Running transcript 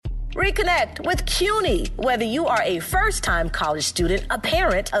Reconnect with CUNY. Whether you are a first-time college student, a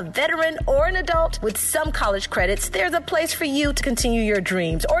parent, a veteran, or an adult, with some college credits, there's a place for you to continue your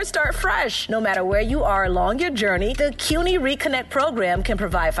dreams or start fresh. No matter where you are along your journey, the CUNY Reconnect program can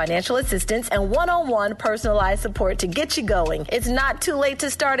provide financial assistance and one-on-one personalized support to get you going. It's not too late to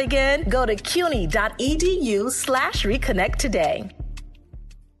start again. Go to cuny.edu/reconnect today.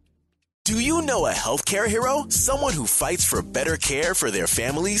 Do you know a healthcare hero? Someone who fights for better care for their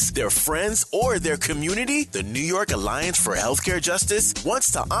families, their friends, or their community? The New York Alliance for Healthcare Justice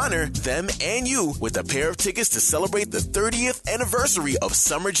wants to honor them and you with a pair of tickets to celebrate the 30th anniversary of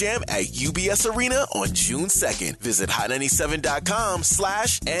Summer Jam at UBS Arena on June 2nd. Visit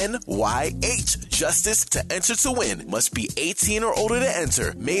hot97.com/NYH Justice to enter to win. Must be 18 or older to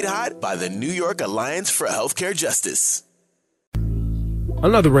enter. Made hot by the New York Alliance for Healthcare Justice.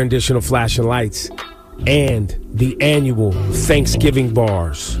 Another rendition of Flashing Lights and the annual Thanksgiving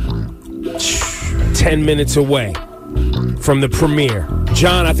Bars. 10 minutes away from the premiere.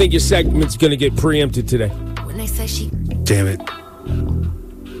 John, I think your segment's going to get preempted today. When they say she... Damn it.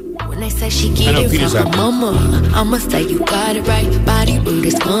 When they say she get it from her mama, I'ma say you got it right. Body rude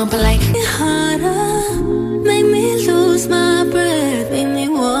is polite. It harder, make me lose my breath, make me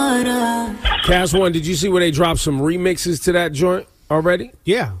water. Cass One, did you see where they dropped some remixes to that joint already?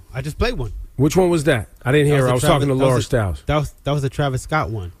 Yeah, I just played one. Which one was that? I didn't hear. I was talking to Laura Stiles. That was the Travis Scott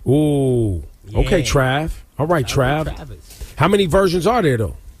one. Ooh. Yeah. Okay, Trav. All right, Trav. How many versions are there,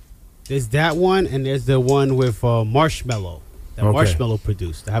 though? There's that one, and there's the one with Marshmello. That Marshmello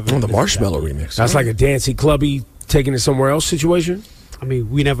produced. The Marshmello remix. That's like a dancey, clubby, taking it somewhere else situation? I mean,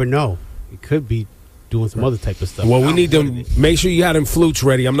 we never know. It could be doing some other type of stuff. Well, we need them. Make sure you have them flutes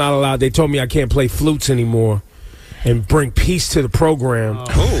ready. I'm not allowed. They told me I can't play flutes anymore. And bring peace to the program.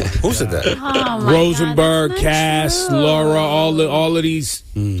 Who said that? Rosenberg, Cass, Laura, all of these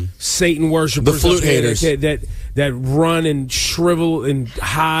Satan worshipers, the flute haters that run and shrivel and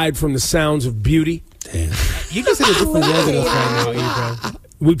hide from the sounds of beauty. Damn. You just in a different world than us right now, Ebro.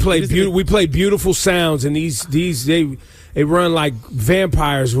 We play beautiful sounds, and these they run like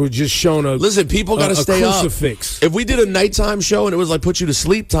vampires who are just shown a listen. People got to stay crucifix. Up. If we did a nighttime show and it was like put you to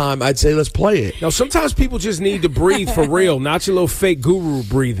sleep time, I'd say let's play it. Now sometimes people just need to breathe for real, not your little fake guru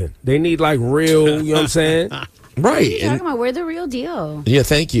breathing. They need like real. You know what I'm saying? Right. What are you talking about? We're the real deal. Yeah,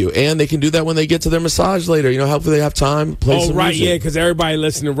 thank you. And they can do that when they get to their massage later. You know, hopefully they have time. Play some music. Yeah, because everybody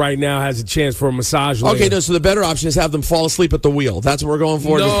listening right now has a chance for a massage later. Okay, no, so the better option is have them fall asleep at the wheel. That's what we're going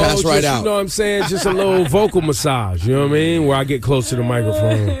for. Just pass right out. You know what I'm saying? Just a little vocal massage. You know what I mean? Where I get close to the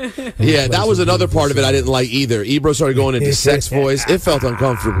microphone. Yeah, that was another part of it I didn't like either. Ebro started going into sex voice. It felt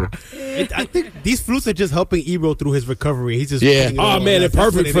uncomfortable. I think these flutes are just helping Ebro through his recovery. He's just oh man, they're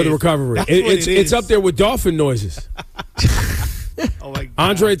perfect for the recovery. It's up there with dolphin noises. Oh my God.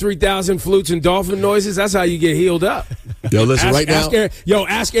 Andre 3000 flutes and dolphin noises. That's how you get healed up. Yo, listen,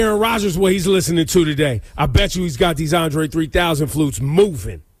 ask Aaron Rodgers what he's listening to today. I bet you he's got these Andre 3000 flutes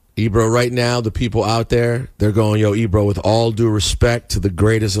moving. Ebro, right now, the people out there, they're going, yo, Ebro, with all due respect to the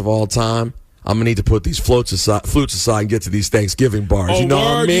greatest of all time, I'm going to need to put these flutes aside and get to these Thanksgiving bars. You know what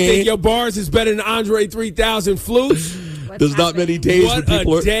I mean? You think your bars is better than Andre 3000 flutes? There's not many days when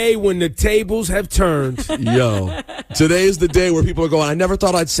people a day when the tables have turned. Yo, today is the day where people are going, I never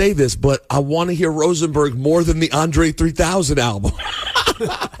thought I'd say this, but I want to hear Rosenberg more than the Andre 3000 album.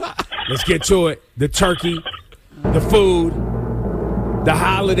 Let's get to it. The turkey, the food, the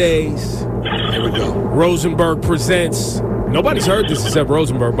holidays. Here we go. Rosenberg presents. Nobody's heard this except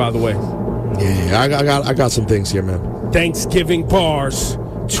Rosenberg, by the way. Yeah, I got some things here, man. Thanksgiving Bars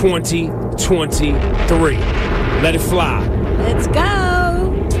 2023. Let it fly. Let's go.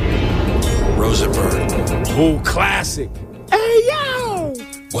 Rosenberg. Ooh, classic. Hey, yo!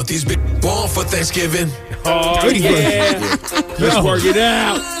 What these big want for Thanksgiving? Oh, yeah. Let's work it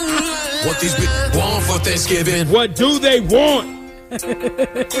out. What these big want for Thanksgiving? What do they want?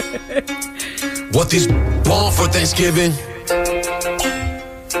 What these want for Thanksgiving?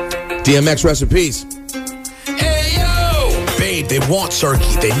 DMX, rest in peace. Hey, yo! Babe, they want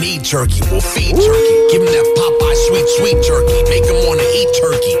turkey. They need turkey. We'll feed turkey. Give them that Popeye sweet turkey. Make them want to eat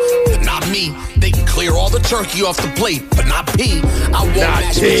turkey. But not me. They can clear all the turkey off the plate, but not P. I want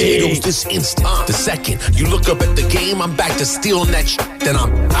mashed potatoes this instant. The second you look up at the game, I'm back to stealing that shit. Then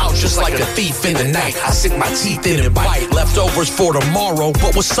I'm out just like a thief in the night. I sink my teeth in and bite. Leftovers for tomorrow,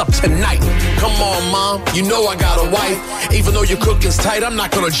 but what's up tonight? Come on, Mom, you know I got a wife. Even though your cooking's tight, I'm not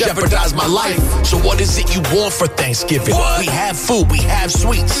gonna jeopardize my life. So what is it you want for Thanksgiving? What? We have food, we have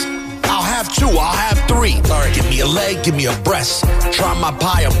sweets. I'll have have 2, I'll have 3. Alright, give me a leg, give me a breast. Try my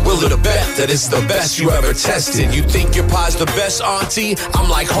pie, I'm willing to bet that it's the best you ever tested. You think your pie's the best, auntie? I'm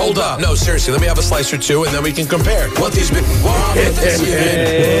like, hold up. No, seriously, let me have a slice or 2 and then we can compare. What these big want for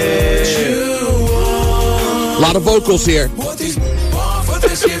Thanksgiving? A lot of vocals here. What these want for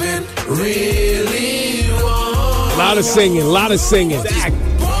Thanksgiving? Really want. A lot of singing,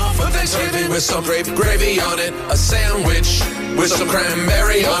 With some gravy on it, a sandwich with some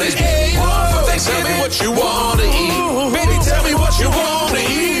cranberry on it. Hey, tell me what you want to eat. Baby, tell me what you want to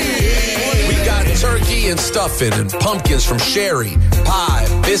eat. We got turkey and stuffing and pumpkins from Sherry, pie,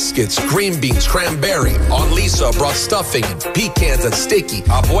 biscuits, green beans, cranberry. Aunt Lisa brought stuffing and pecans that's sticky.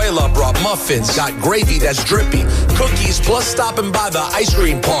 Abuela brought muffins, got gravy that's drippy. Cookies plus stopping by the ice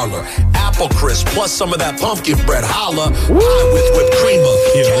cream parlor. Apple crisp plus some of that pumpkin bread. Holla, pie with whipped creamer.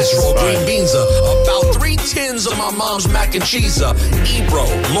 Casserole, green beans, about 3 tins of my mom's mac and cheese. Ebro,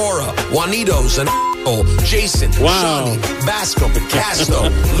 Laura, Juanitos, and Jason, Shawnee, Bascom, Picasso,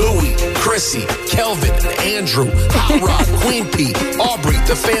 Louie, Chrissy, Kelvin, and Andrew, Hot Rod, Queen P, Aubrey,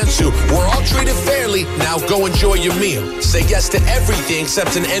 the fans who we're all treated fairly. Now go enjoy your meal. Say yes to everything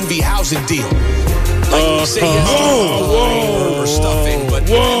except an Envy housing deal. Like say yes to stuffing, but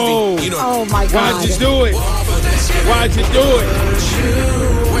Envy, you know. Oh my God! Why'd you do it?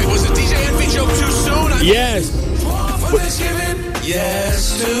 Wait, was the DJ Envy joke too soon? Yes.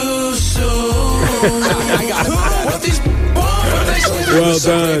 Yes, too soon. I got it. Well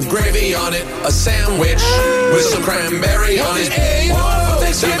done. Gravy on it, a sandwich with some cranberry on it. Hey,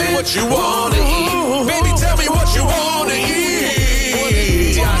 tell me what you want to eat. Baby, tell me what you want to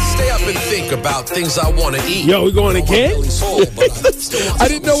eat. I stay up and think about things I want to eat. Yo, we going again? I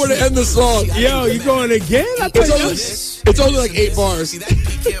didn't know where to end the song. Yo, you going again? It's only like 8 bars.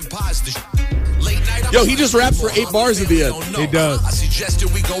 Yo, he just raps for 8 bars at the end. He does. I suggested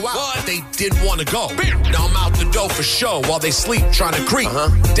we go out, but they didn't want to go. Now I'm out the door for show while they sleep, trying to creep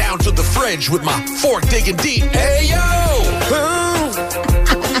down to the fridge with my fork digging deep. Hey, yo!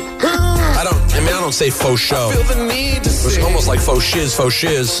 I don't say faux show. I feel the need to it's almost like faux shiz.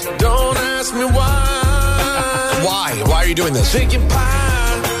 Don't ask me why. Why are you doing this? Chicken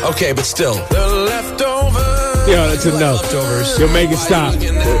pie. Okay, but still. The leftovers. Yo, that's enough. Leftovers. You'll make it stop.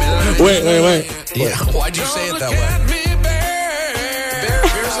 Wait. Yeah, why'd you say it that way?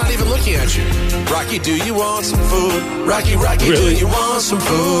 Bear's not even looking at you. Rocky, do you want some food? Rocky, Really? do you want some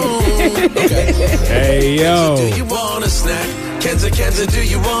food? Okay. Hey, yo. Do you want a snack? Kenza, do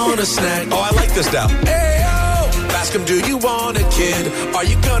you want a snack? Oh, I like this now. Hey, yo! Ask him, do you want a kid? Are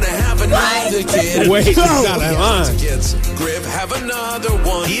you gonna have another kid? Wait, it's not that line. Kids. Griff, have another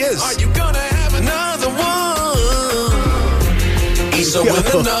one. He is. Are you gonna have another one? Issa, win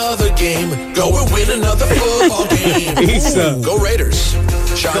another game. Go and win another football game. Issa. Go Raiders.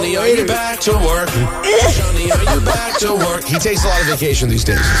 Shawnee, are you back to work? Shawnee, are you back to work? He takes a lot of vacation these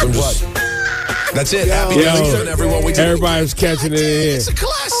days. That's it. Happy Thanksgiving, everyone. Everybody's catching it in here. It's a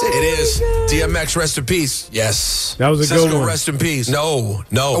classic. It is. DMX, rest in peace. Yes. That was a good one. Rest in peace. No.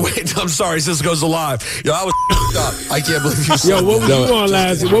 Oh, wait, I'm sorry. Cisco's alive. Yo, I was up. I can't believe you said Yo, what was you on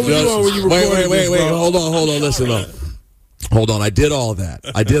last? What was you on when you recorded? Wait. Hold on. Listen up. Hold on. I did all that.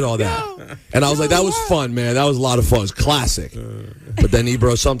 And I was like, that was fun, man. That was a lot of fun. It was classic. But then,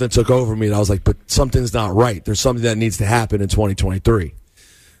 Ebro, something took over me, and I was like, but something's not right. There's something that needs to happen in 2023.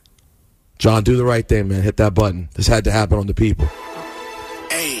 John, do the right thing, man. Hit that button. This had to happen on the people.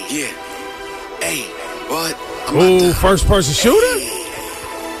 Hey, yeah. Hey, what? Ooh, first-person shooter?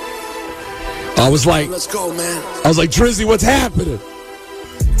 I was like, let's go, man. I was like, Drizzy, what's happening?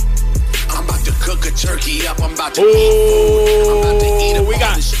 I'm about to cook a turkey up. I'm about to eat food. I'm about to eat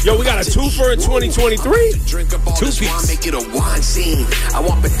we got a twofer in 2023. Drink up all this wine, make it a wine scene. I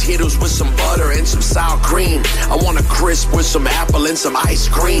want potatoes with some butter and some sour cream. I want a crisp with some apple and some ice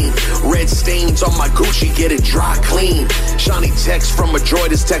cream. Red stains on my Gucci, get it dry clean. Shawnee text from a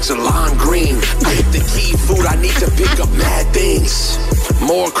droid is texting lime green. I hit the key food, I need to pick up mad things.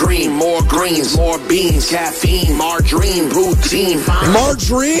 More cream, more greens, more beans, caffeine, margarine, poutine.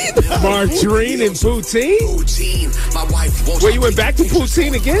 Margarine and poutine? My wife wants Wait, you went back to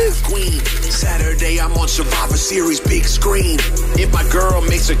poutine again? Queen. Saturday, I'm on Survivor Series big screen. If my girl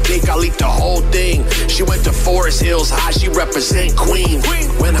makes a cake, I'll eat the whole thing. She went to Forest Hills High, she represent Queen.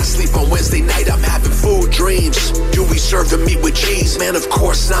 When I sleep on Wednesday night, I'm having food dreams. Do we serve the meat with cheese? Man, of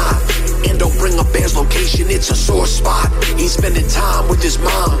course not. And don't bring up Bear's location, it's a sore spot. He's spending time with his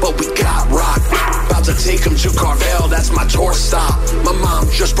mom, but we got rock. About to take him to Carvel, that's my tour stop. My mom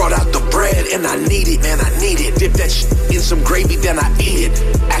just brought out the bread, and I need it, man, I need it. Dip that shit in some gravy, then I eat it.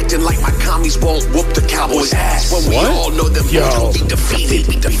 Acting like my commie Cowboys won't whoop the Cowboys' ass. When we all know them boys will be defeated.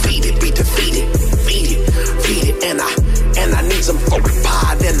 And I need some fucking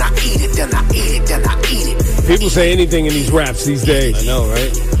pie. Then I eat it. People say anything in these raps these days. I know,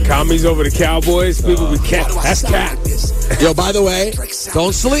 right? Commies over the Cowboys. People with cat. That's cat. Yo, by the way,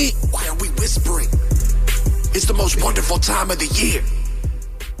 don't sleep. Why are we whispering? It's the most wonderful time of the year.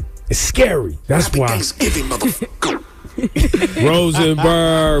 It's scary. That's Happy why. Thanksgiving, motherfucker.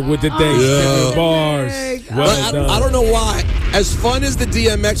 Rosenberg with the Thanksgiving bars. Well done. I don't know why. As fun as the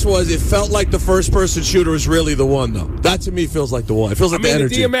DMX was, it felt like the first-person shooter was really the one, though. That to me feels like the one. It feels like the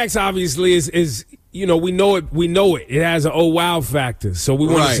energy. The DMX obviously is we know it. We know it. It has an oh wow factor. So we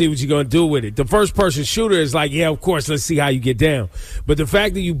want to see what you're going to do with it. The first-person shooter is like, yeah, of course, let's see how you get down. But the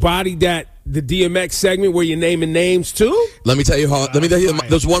fact that you bodied the DMX segment where you're naming names too. Let me tell you,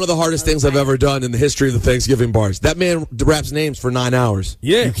 that's one of the hardest things I've ever done in the history of the Thanksgiving bars. That man raps names for 9 hours.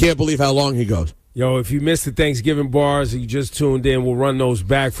 Yeah. You can't believe how long he goes. Yo, if you missed the Thanksgiving bars or you just tuned in, we'll run those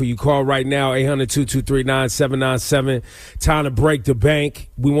back for you. Call right now, 800-223-9797. Time to break the bank.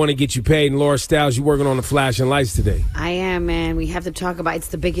 We want to get you paid. And Laura Styles, you working on the flashing lights today. I am, man. We have to talk about it's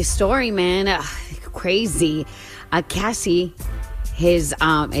the biggest story, man. Crazy. Cassie is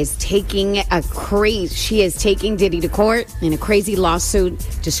taking she is taking Diddy to court in a crazy lawsuit,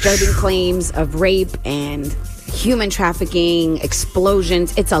 disturbing claims of rape and human trafficking,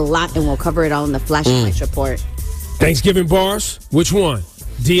 explosions. It's a lot, and we'll cover it all in the Flashing Lights report. Thanksgiving bars, which one?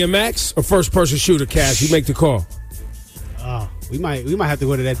 DMX or first person shooter? Cash, you make the call. We might have to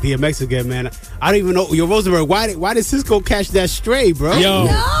go to that DMX again, man. I don't even know. Yo, Rosenberg, why did Cisco catch that stray, bro? Yo.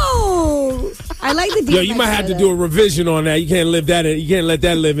 No, I like the DMX. Yo, you might have to do a revision on that. You can't let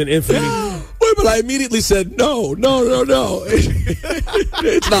that live in infamy. Wait, but I immediately said, no.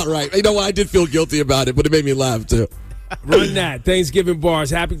 It's not right. You know what? I did feel guilty about it, but it made me laugh, too. Run that. Thanksgiving bars.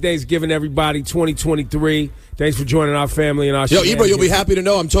 Happy Thanksgiving, everybody. 2023. Thanks for joining our family and our show. Yo, Ebro, you'll be happy to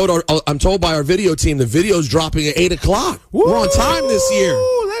know I'm told by our video team the video's dropping at 8 o'clock. Woo! We're on time this year.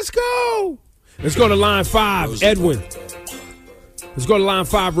 Let's go. Let's go to line 5. Edwin. Let's go to line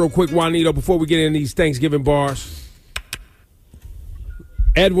 5 real quick, Juanito, before we get in these Thanksgiving bars.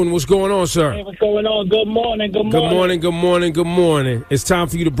 Edwin, what's going on, sir? Hey, what's going on? Good morning. Good morning. It's time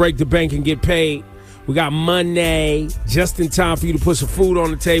for you to break the bank and get paid. We got money just in time for you to put some food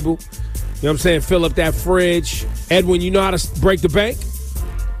on the table. You know what I'm saying? Fill up that fridge. Edwin, you know how to break the bank?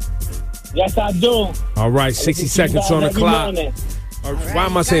 Yes, I do. All right, 60 seconds on the clock. Why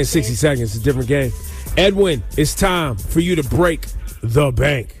am I saying 60 seconds? It's a different game. Edwin, it's time for you to break the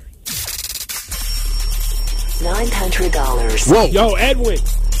bank. $900. Whoa. Yo, Edwin.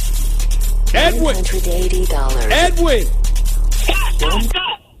 $980. Edwin.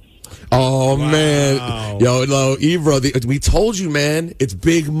 Oh, man. Yo, Ebro, we told you, man. It's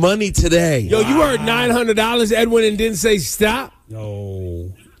big money today. Yo, you heard $900, Edwin, and didn't say stop?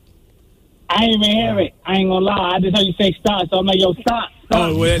 No. I ain't even hear it. I ain't gonna lie. I just heard you say stop, so I'm like, yo, stop.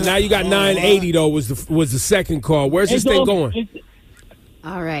 Oh, well, now you got 980 though. Was the second call? Where's this thing going?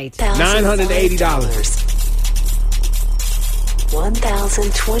 All right, $980.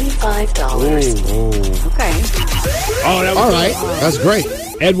 $1,025. Okay. Oh, that was all right. That's great.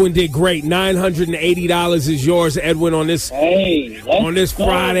 Edwin did great. $980 is yours, Edwin, on this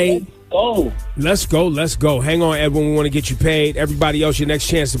Friday. Let's go. Hang on, Edwin. We want to get you paid. Everybody else, your next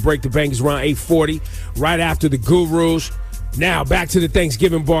chance to break the bank is around 8:40, right after the Gurus. Now, back to the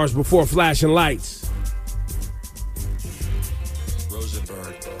Thanksgiving bars before flashing lights.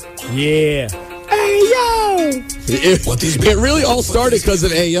 Rosenberg. Yeah. Hey, yo! It really all started because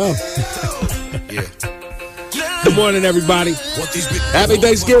of Ayo. Yeah. Good morning, everybody. Happy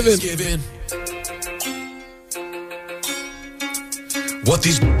Thanksgiving. What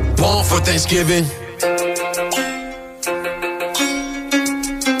these born for Thanksgiving?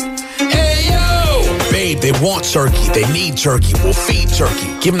 Hey, yo! Babe, they want turkey. They need turkey. We'll feed turkey.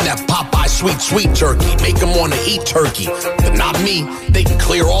 Give them that Popeye sweet turkey. Make them want to eat turkey. But not me. They can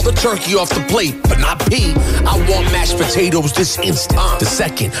clear all the turkey off the plate, but not P. I want mashed potatoes this instant. The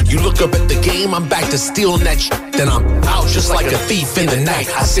second you look up at the game, I'm back to stealing that shit. Then I'm out just like a thief in the night.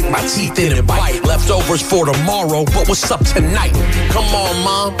 I sink my teeth in and bite. Leftovers for tomorrow, but what's up tonight? Come on,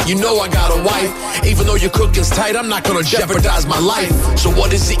 Mom, you know I got a wife. Even though your cooking's tight, I'm not gonna jeopardize my life. So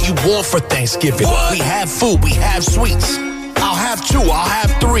what is it you want for Thanksgiving? What? We have food, we have sweets. I'll have 2, I'll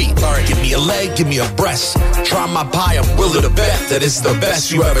have 3. All right, give me a leg, give me a breast. Try my pie, I'm willing to bet that it's the best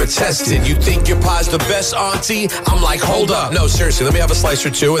you ever tested. You think your pie's the best, auntie? I'm like, hold up. No, seriously, let me have a slice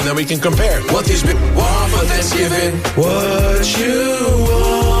or 2 and then we can compare. What these big want for Thanksgiving? What you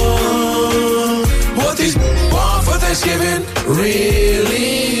want? What these want for Thanksgiving?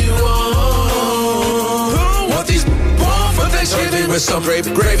 Really want? with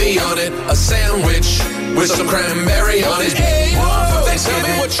some gravy on it. A sandwich with some cranberry on it. Hey, for Thanksgiving,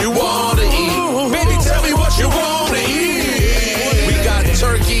 tell me what you want to eat. Baby, tell me what you want to eat. We got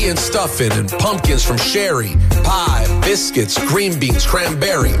turkey and stuffing and pumpkins from Sherry. Pie, biscuits, green beans,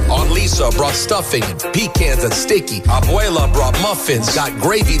 cranberry. Aunt Lisa brought stuffing and pecans that's sticky. Abuela brought muffins, got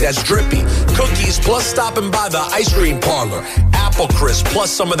gravy that's drippy. Cookies plus stopping by the ice cream parlor. Apple crisp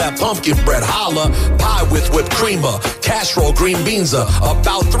plus some of that pumpkin bread. Holla, pie with whipped cream. Casserole, green beans.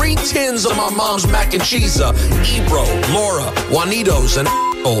 About 3 tins of my mom's mac and cheese. Ebro, Laura, Juanitos, and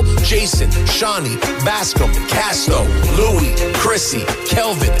Jason, Shawnee, Bascom, Casto, Louie, Chrissy,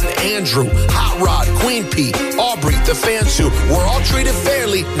 Kelvin, Andrew, Hot Rod, Queen P, Aubrey, the fans who we're all treated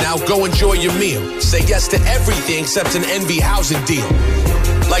fairly. Now go enjoy your meal. Say yes to everything except an Envy housing deal.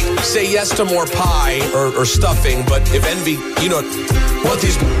 Like, say yes to more pie or stuffing, but if Envy, you know, what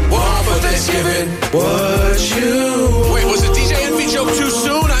these want for Thanksgiving? What you wait, was the DJ Envy joke too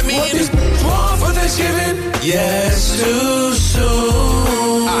soon? I mean, what these want for Thanksgiving? Yes, too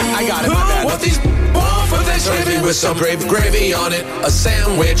soon. I got it, my bad. What these want for Thanksgiving? With some gravy on it. A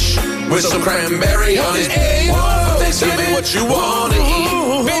sandwich with some cranberry on it. Hey, for Thanksgiving, tell me what you want to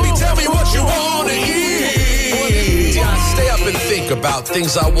eat. Baby, tell me what you want to eat. See, I stay up and think about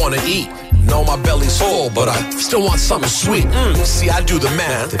things I want to eat. Know my belly's full, but I still want something sweet. See, I do the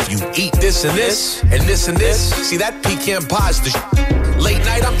math. If you eat this and this, and this and this, see, that pecan pie's the Late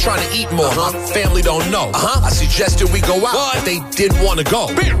night, I'm trying to eat more. My family don't know. I suggested we go out, but they didn't want to go.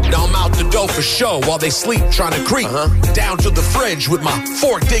 Now I'm out the door for show while they sleep, trying to creep down to the fridge with my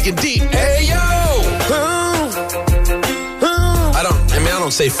fork digging deep. Hey, yo! I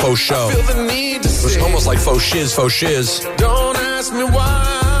don't say faux show. I feel the need to it's almost like faux shiz. Don't ask me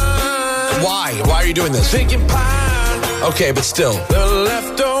why. Why are you doing this? Thinking pie. Okay, but still. The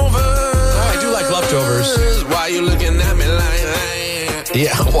leftovers. I do like leftovers. Why you looking at me like that?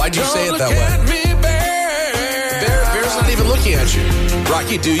 Yeah, why'd you say it that way? Bear's not even looking at you.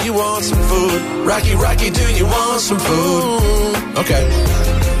 Rocky, do you want some food? Rocky, do you want some food? Okay.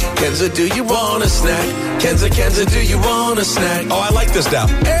 Kenza, do you want a snack? Kenza, do you want a snack? Oh, I like this now.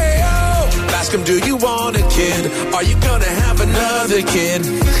 Hey, yo! Ask him, do you want a kid? Are you gonna have another kid?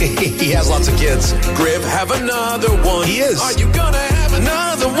 He has lots of kids. Griff, have another one. He is. Are you gonna have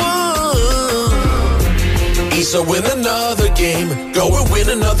another one? Issa, win another game. Go and win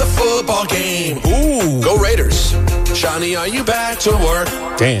another football game. Ooh, go Raiders. Shawnee, are you back to work?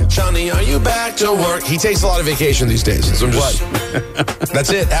 Damn. Shawnee, are you back to work? He takes a lot of vacation these days. So I'm just,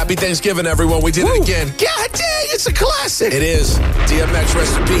 that's it. Happy Thanksgiving, everyone. We did it again. God dang, it's a classic. It is. DMX,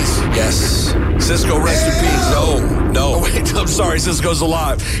 rest in peace. Yes. Cisco, rest in peace. No. Wait, I'm sorry. Cisco's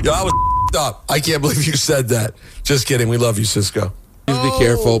alive. Yo, I was up. I can't believe you said that. Just kidding. We love you, Cisco. Please be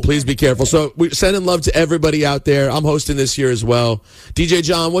careful. Please be careful. So we're sending love to everybody out there. I'm hosting this year as well. DJ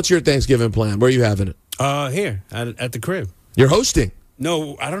John, what's your Thanksgiving plan? Where are you having it? Here at the crib. You're hosting?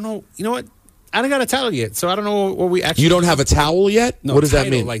 No, I don't know. You know what? I don't got a title yet, so I don't know what we actually. You don't have a towel yet? No, what does title,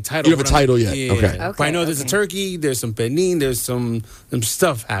 that mean? Like title. You have a title yet? Yeah. Okay. But I know there's a turkey. There's some pernil. There's some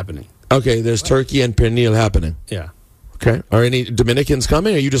stuff happening. Okay, there's turkey and pernil happening. Yeah. Okay. Are any Dominicans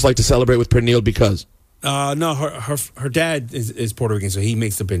coming, or you just like to celebrate with pernil because? No, her dad is Puerto Rican, so he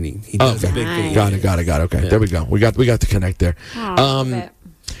makes the pernil. He does okay. a big thing. Got it. Okay, there we go. We got to connect there.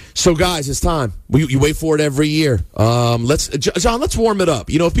 So, guys, it's time. You wait for it every year. John, let's warm it up.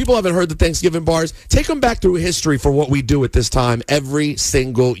 You know, if people haven't heard the Thanksgiving bars, take them back through history for what we do at this time every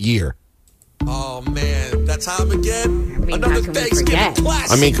single year. Oh, man. That time again. Another Thanksgiving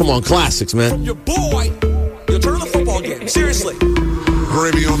classic. I mean, come on, classics, man. From your boy. Your turn the football game. Seriously.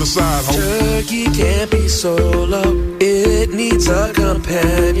 Gravy on the side, homie. Turkey can't be solo. It needs a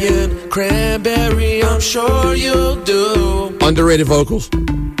companion. Cranberry, I'm sure you'll do. Underrated vocals.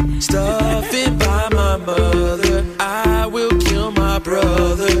 Stuffing by my mother. I will kill my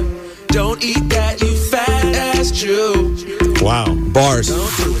brother. Don't eat that, you fat ass Jew. Wow. Bars.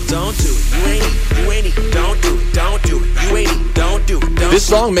 Don't do it. You ain't eat. Don't do it. You ain't eat. Don't do it. This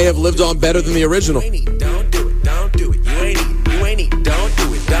song may have lived on better than the original. Don't do it. You ain't eat.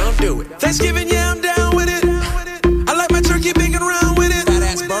 Don't do it. Thanksgiving, yeah, I'm down with it. I like my turkey big and round with it. Fat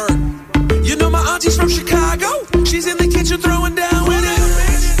ass bird. You know my auntie's from Chicago. She's in the kitchen throwing down with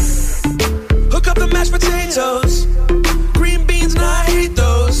it. Hook up the mashed potatoes. Green beans, no, I hate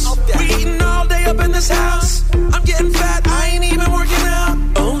those. We eating all day up in this house. I'm getting fat, I ain't even working out.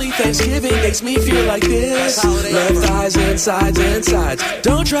 Only Thanksgiving makes me feel like this. Left thighs and sides.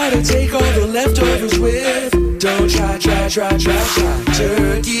 Don't try to take all the leftovers with. Don't try.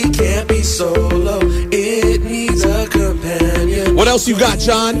 Turkey can't be solo. It needs a companion. What else you got,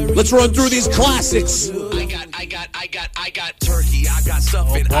 John? Let's run through these classics. I got got turkey, I got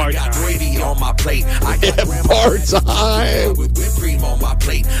stuffing, I got gravy on my plate. I got bar time with whipped cream on my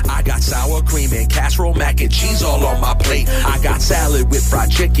plate. I got sour cream and casserole, mac and cheese all on my plate. I got salad with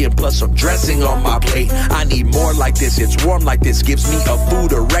fried chicken plus some dressing on my plate. I need more like this, it's warm like this, gives me a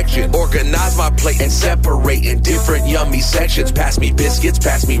food erection. Organize my plate and separate in different yummy sections. Pass me biscuits,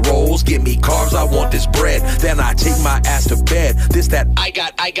 pass me rolls, give me carbs, I want this bread. Then I take my ass to bed. This, that, I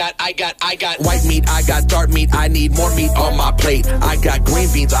got white meat, I got dark meat, I need more meat on my plate. I got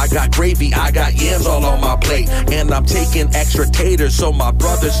green beans, I got gravy, I got yams all on my plate. And I'm taking extra taters so my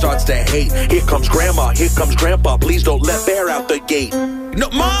brother starts to hate. Here comes grandma, here comes grandpa, please don't let Bear out the gate. No,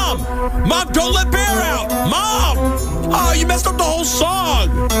 Mom, don't let Bear out. Mom, oh, you messed up the whole song.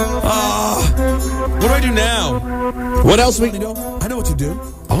 What do I do now? What else we... I know what to do.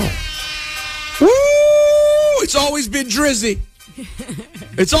 Oh. Woo! It's always been Drizzy.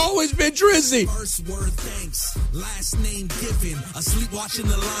 It's always been Drizzy. First word thanks, last name given. Asleep watching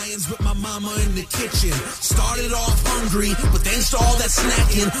the Lions with my mama in the kitchen. Started off hungry, but thanks to all that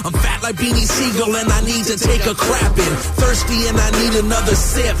snacking, I'm fat like Beanie Siegel and I need to take a crapping. Thirsty and I need another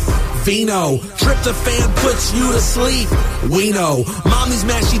sip. Vino, tryptophan puts you to sleep. We know, mommy's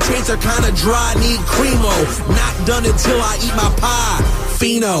mashed potatoes are kinda dry, need cremo. Not done until I eat my pie.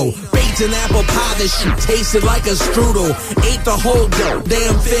 Fino, baked an apple pie, that shit tasted like a strudel. Ate the whole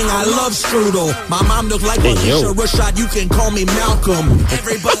damn thing, I love strudel. My mom looked like Alicia Rashad, you can call me Malcolm.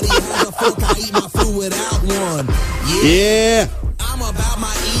 Everybody has a fork, I eat my food without one. Yeah. I'm about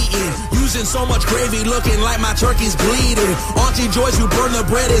my eating, using so much gravy, looking like my turkey's bleeding. Auntie Joyce, who burned the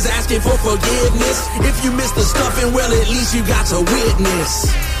bread, is asking for forgiveness. If you missed the stuffing, well, at least you got to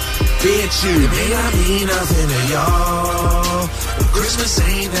witness. Bitch, you may not be nothing to y'all. Christmas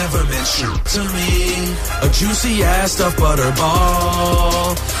ain't never meant shit to me. A juicy ass stuffed butter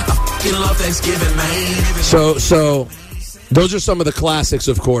ball. I fucking love Thanksgiving, man. So those are some of the classics,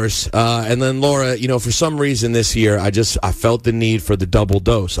 of course. And then Laura, for some reason this year, I felt the need for the double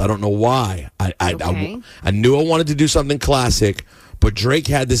dose. I don't know why. I knew I wanted to do something classic, but Drake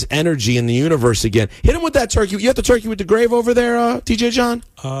had this energy in the universe again. Hit him with that turkey. You have the turkey with the grave over there, TJ John?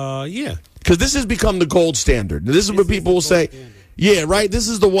 Yeah. Because this has become the gold standard. This is what people will say. Standard. Yeah, right? This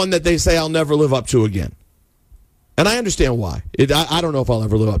is the one that they say I'll never live up to again. And I understand why. I don't know if I'll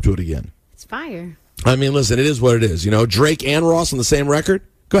ever live up to it again. It's fire. I mean, listen, it is what it is. Drake and Ross on the same record.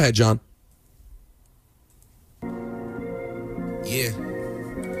 Go ahead, John. Yeah.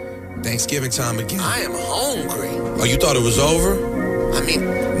 Thanksgiving time again. I am hungry. Oh, you thought it was over? I mean,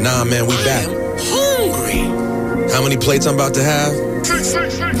 nah, man, we back. I am hungry. How many plates I'm about to have?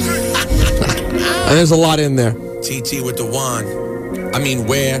 And there's a lot in there. TT with the wine. I mean,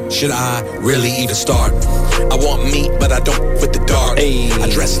 where should I really even start? I want meat, but I don't fit the dark. Ay. I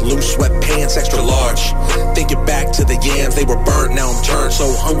dress loose, sweatpants, extra large. Thinking back to the yams, they were burnt, now I'm turned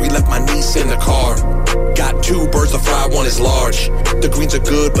so hungry, left my niece in the car. Got 2 birds to fry, one is large. The greens are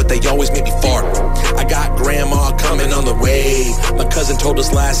good, but they always make me fart. I got grandma coming on the way. My cousin told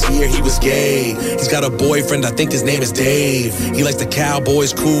us last year he was gay. He's got a boyfriend, I think his name is Dave. He likes the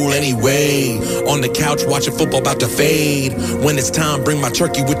Cowboys, cool anyway. On the couch watching football about to fade. When it's time, bring my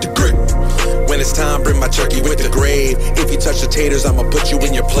turkey with the grip. When it's time, bring my turkey with the grave. If you touch the taters, I'ma put you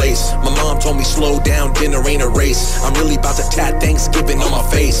in your place. My mom told me slow down, dinner ain't a race. I'm really about to tat Thanksgiving on my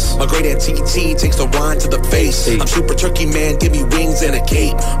face. My great aunt TT takes the wine to the face. I'm super turkey man, give me wings and a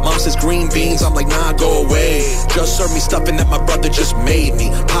cape. Mom says green beans, I'm like nah, go away. Just serve me stuffing that my brother just made me.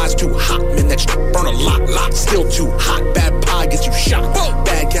 Pie's too hot, man, that shit burn a lot. Still too hot, bad pie gets you shot.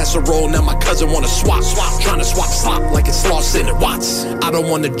 Bad casserole, now my cousin wanna swap. Trying to swap slop like it's Lawson and Watts. I don't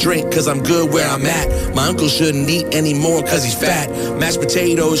wanna drink cause I'm good where I'm at. My uncle shouldn't eat anymore cause he's fat. Mashed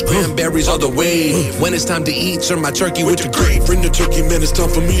potatoes, cranberries all the way. When it's time to eat, serve my turkey with the grave. Bring the turkey, man, it's time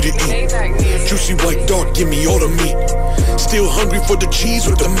for me to eat. Juicy white dark, give me all the meat. Still hungry for the cheese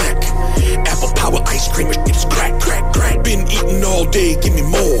with the mac. Apple power ice cream, it is crack. Been eating all day, give me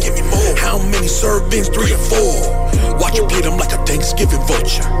more. How many servings? 3 or 4. Watch you plate them like a Thanksgiving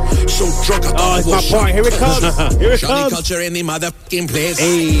vulture. So drunk I thought it's my part. Here it comes. Here it Johnny comes. Culture in the motherfucking place.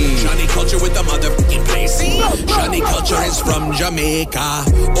 Hey. Johnny Culture with the motherfucking place. Johnny Culture is from Jamaica,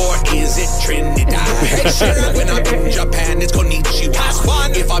 or is it Trinidad? Sure, when I'm in Japan, it's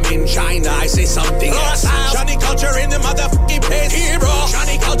konnichiwa. If I'm in China, I say something else. Johnny Culture in the motherfucking place. Hero.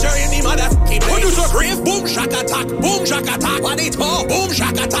 Johnny Culture in the motherfucking place. Producer Griff, boom shaka talk, boom shaka talk. Juanito, boom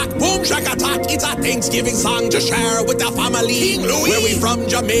shaka talk, boom shaka talk. It's a Thanksgiving song to share with the family. King Louis. Where we from,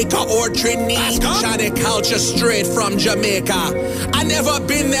 Jamaica or Trinidad? Johnny Culture straight from Jamaica. I never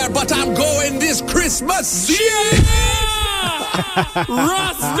been there, but I'm going this Christmas. Yeah!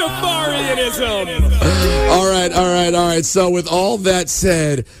 Rastafarianism. All right. So with all that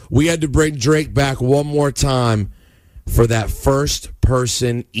said, we had to bring Drake back one more time for that first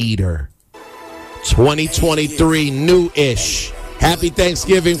person eater. 2023, new-ish. Happy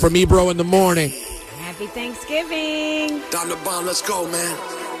Thanksgiving from Ebro in the morning. Happy Thanksgiving. Down the bomb, let's go, man.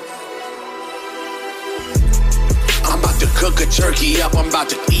 I'm about to cook a turkey up, I'm about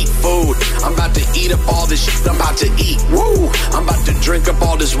to eat food. I'm about to eat up all this shit I'm about to eat. Woo! I'm about to drink up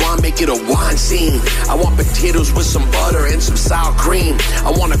all this wine, make it a wine scene. I want potatoes with some butter and some sour cream.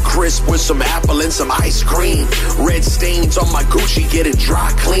 I want a crisp with some apple and some ice cream. Red stains on my Gucci, get it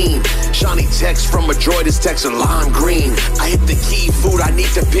dry clean. Shawnee text from a droid is texting lime green. I hit the key food, I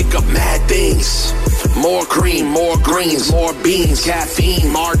need to pick up mad things. More cream, more greens, more beans,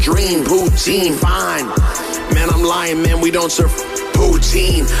 caffeine, margarine, poutine, fine. Man, I'm lying, man, we don't serve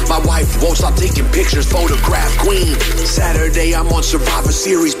poutine. My wife won't stop taking pictures, photograph queen. Saturday, I'm on Survivor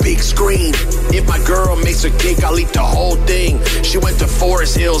Series big screen. If my girl makes a cake, I'll eat the whole thing. She went to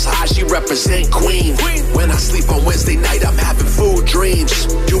Forest Hills High, she represent Queen. When I sleep on Wednesday night, I'm having food dreams.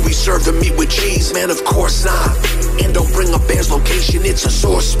 Do we serve the meat with cheese? Man, of course not. And don't bring up Bear's location, it's a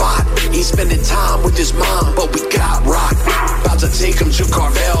sore spot. He's spending time with his mom, but we got rock. About to take him to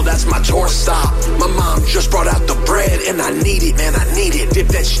Carvel, that's my tour stop. My mom just brought out the bread, and I need it, man, I need it. Dip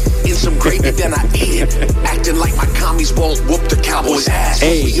that shit in some gravy, then I eat it. Acting like my commies won't whoop the Cowboys' ass.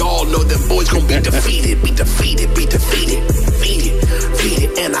 Hey. We all know them boys gon' be defeated, be defeated, be defeated. Feed it, feed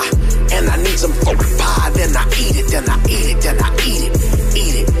it, and I need some fucking pie, then I eat it, then I eat it, then I eat it.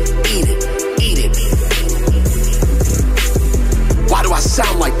 Eat it, eat it, eat it. Why do I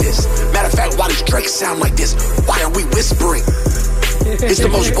sound like this? Matter of fact, why does Drake sound like this? Why are we whispering? It's the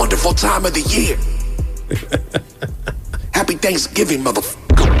most wonderful time of the year. Happy Thanksgiving, motherfucker.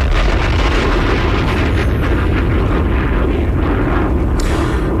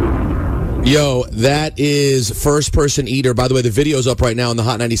 Yo, that is First Person Eater. By the way, the video's up right now on the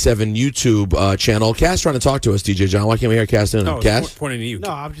Hot 97 YouTube channel. Cass trying to talk to us, DJ John. Why can't we hear Cass doing it? Cass? Pointing to you. No,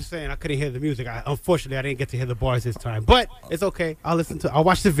 I'm just saying I couldn't hear the music. Unfortunately, I didn't get to hear the bars this time. But it's okay. I'll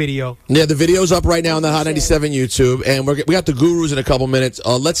watch the video. Yeah, the video's up right now on the Hot 97 YouTube. And we got the Gurus in a couple minutes.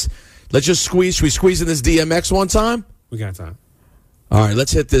 Let's just squeeze. Should we squeeze in this DMX one time? We got time. All right,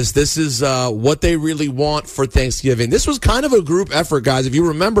 let's hit this. This is what they really want for Thanksgiving. This was kind of a group effort, guys. If you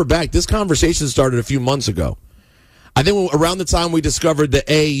remember back, this conversation started a few months ago. I think around the time we discovered the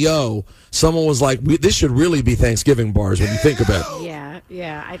Ayo, someone was like, this should really be Thanksgiving bars when you think about it.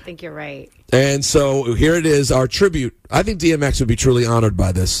 Yeah, I think you're right. And so here it is, our tribute. I think DMX would be truly honored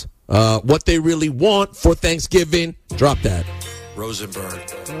by this. What they really want for Thanksgiving. Drop that. Rosenberg.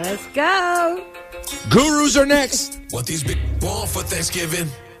 Let's go. Gurus are next. What these big want for Thanksgiving?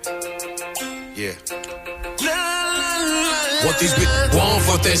 Yeah. What these big want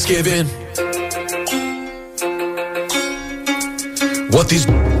for Thanksgiving? What these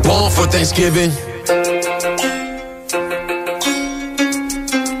want for Thanksgiving?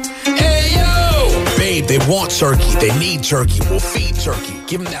 Hey yo, babe, they want turkey. They need turkey. We'll feed turkey.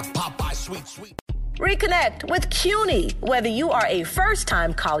 Give them that Popeye sweet, sweet. Reconnect with CUNY. Whether you are a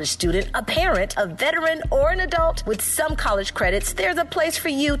first-time college student, a parent, a veteran, or an adult, with some college credits, there's a place for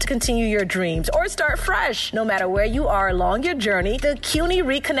you to continue your dreams or start fresh. No matter where you are along your journey, the CUNY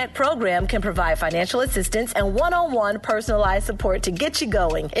Reconnect program can provide financial assistance and one-on-one personalized support to get you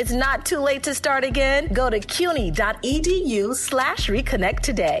going. It's not too late to start again. Go to cuny.edu/reconnect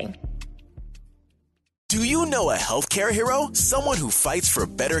today. Do you know a healthcare hero? Someone who fights for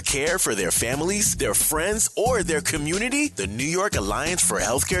better care for their families, their friends, or their community? The New York Alliance for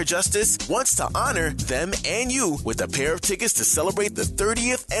Healthcare Justice wants to honor them and you with a pair of tickets to celebrate the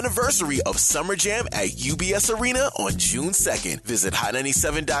 30th anniversary of Summer Jam at UBS Arena on June 2nd. Visit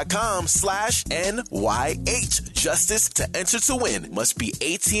hot97.com/NYH Justice to enter to win. Must be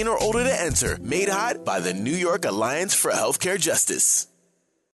 18 or older to enter. Made hot by the New York Alliance for Healthcare Justice.